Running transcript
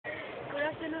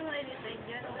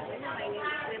My name is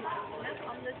Remartina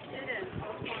from the student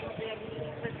of Columbia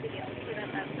University of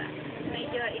Surakarta.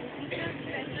 Major in Teacher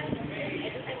Training and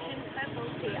Education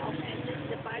Faculty of English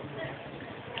Department.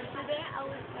 And today I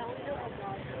will tell you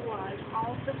about one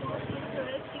of the most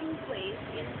interesting place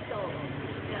in Seoul.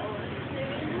 That was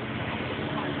TRIWINDU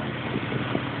Market.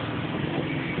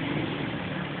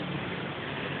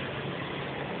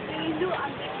 TRIWINDU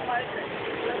Market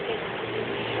is located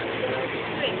in the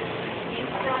street in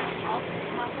front of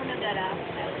Makunagara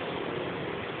Palace.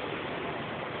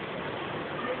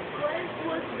 This place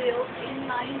was built in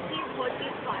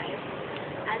 1945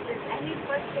 as an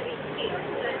anniversary gift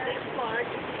that they part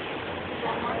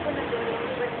from Makunagara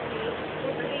University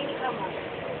to Sriramam.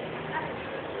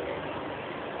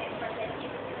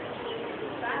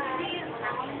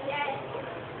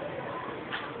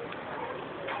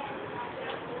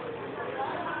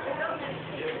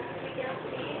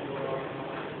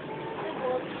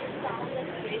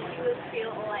 You will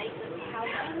feel like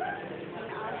heaven in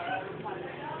Antique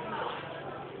Market.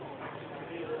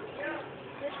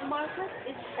 This market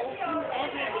is open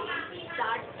every day,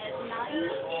 starts at 9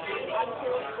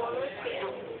 until 4 p.m.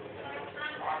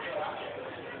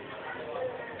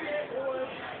 Or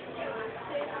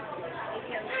you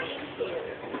can see here,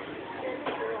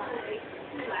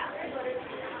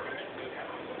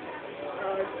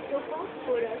 sofa,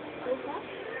 for a sofa.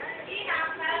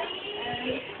 And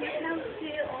you can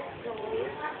see also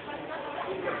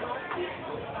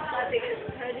batik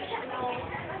traditional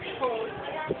clothes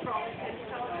from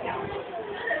Central Asia.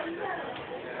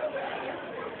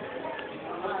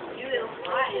 You will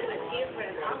find a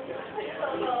different atmosphere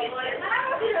if you visit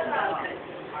this market.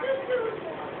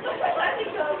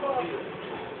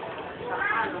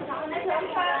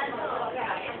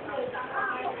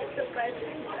 The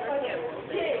present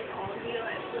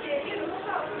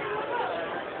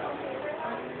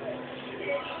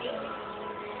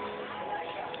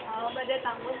pada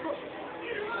tanggal bu,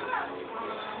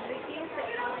 bikin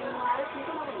paling males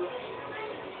itu apa bu?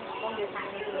 Om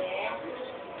biasanya itu ya.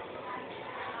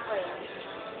 Oh ya,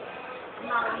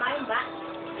 mau main mbak?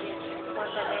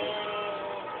 Kontennya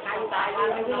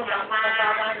kayu-kayu, itu apa?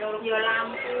 Yo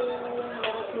lampu,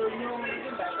 lorong itu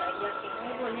mbak saya.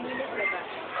 Ini punya ini mbak.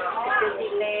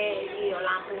 Kecile, yo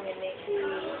lampu ini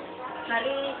sih.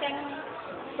 Hari seng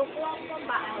tuku apa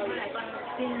mbak?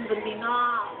 Sing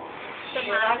bendino.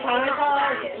 Sekarang kalau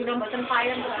sudah mesen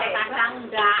payung pakai kacang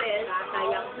enggak ada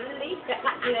yang beli.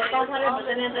 Kalau saya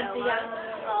mesen yang tertiang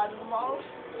most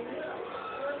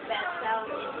best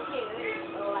selling in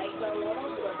here like the little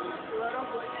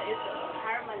good is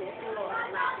harmony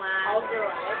nama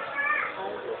override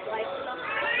just like the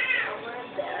over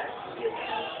there you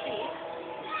can see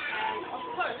and of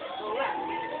course the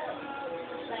lamp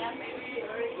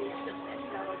here is the best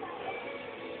selling.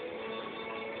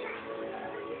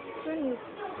 This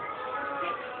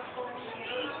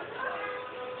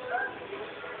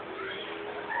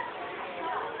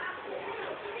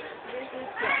is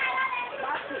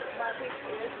batik. Batik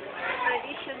is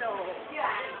traditional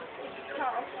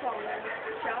cloth from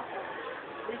Java.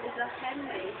 This is a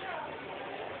handmade.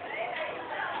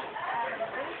 And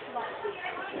this batik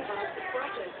the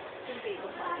process to be the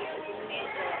batik is made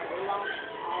a lot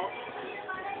of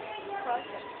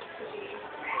process to be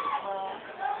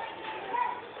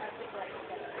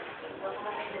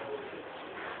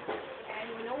and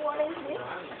you know what is this?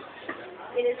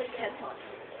 It is a kettle,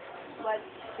 but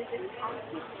this is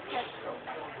antique kettle.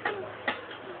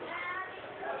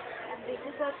 And this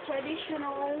is a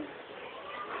traditional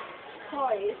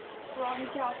toy from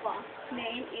Java.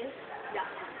 Name is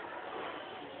Java.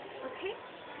 Okay,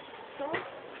 so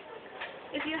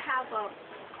if you have a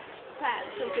plan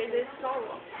to visit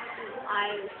Seoul,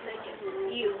 I suggest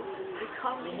you,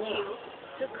 recommend you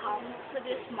to come to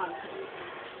this market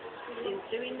in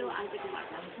TRIWINDU Market.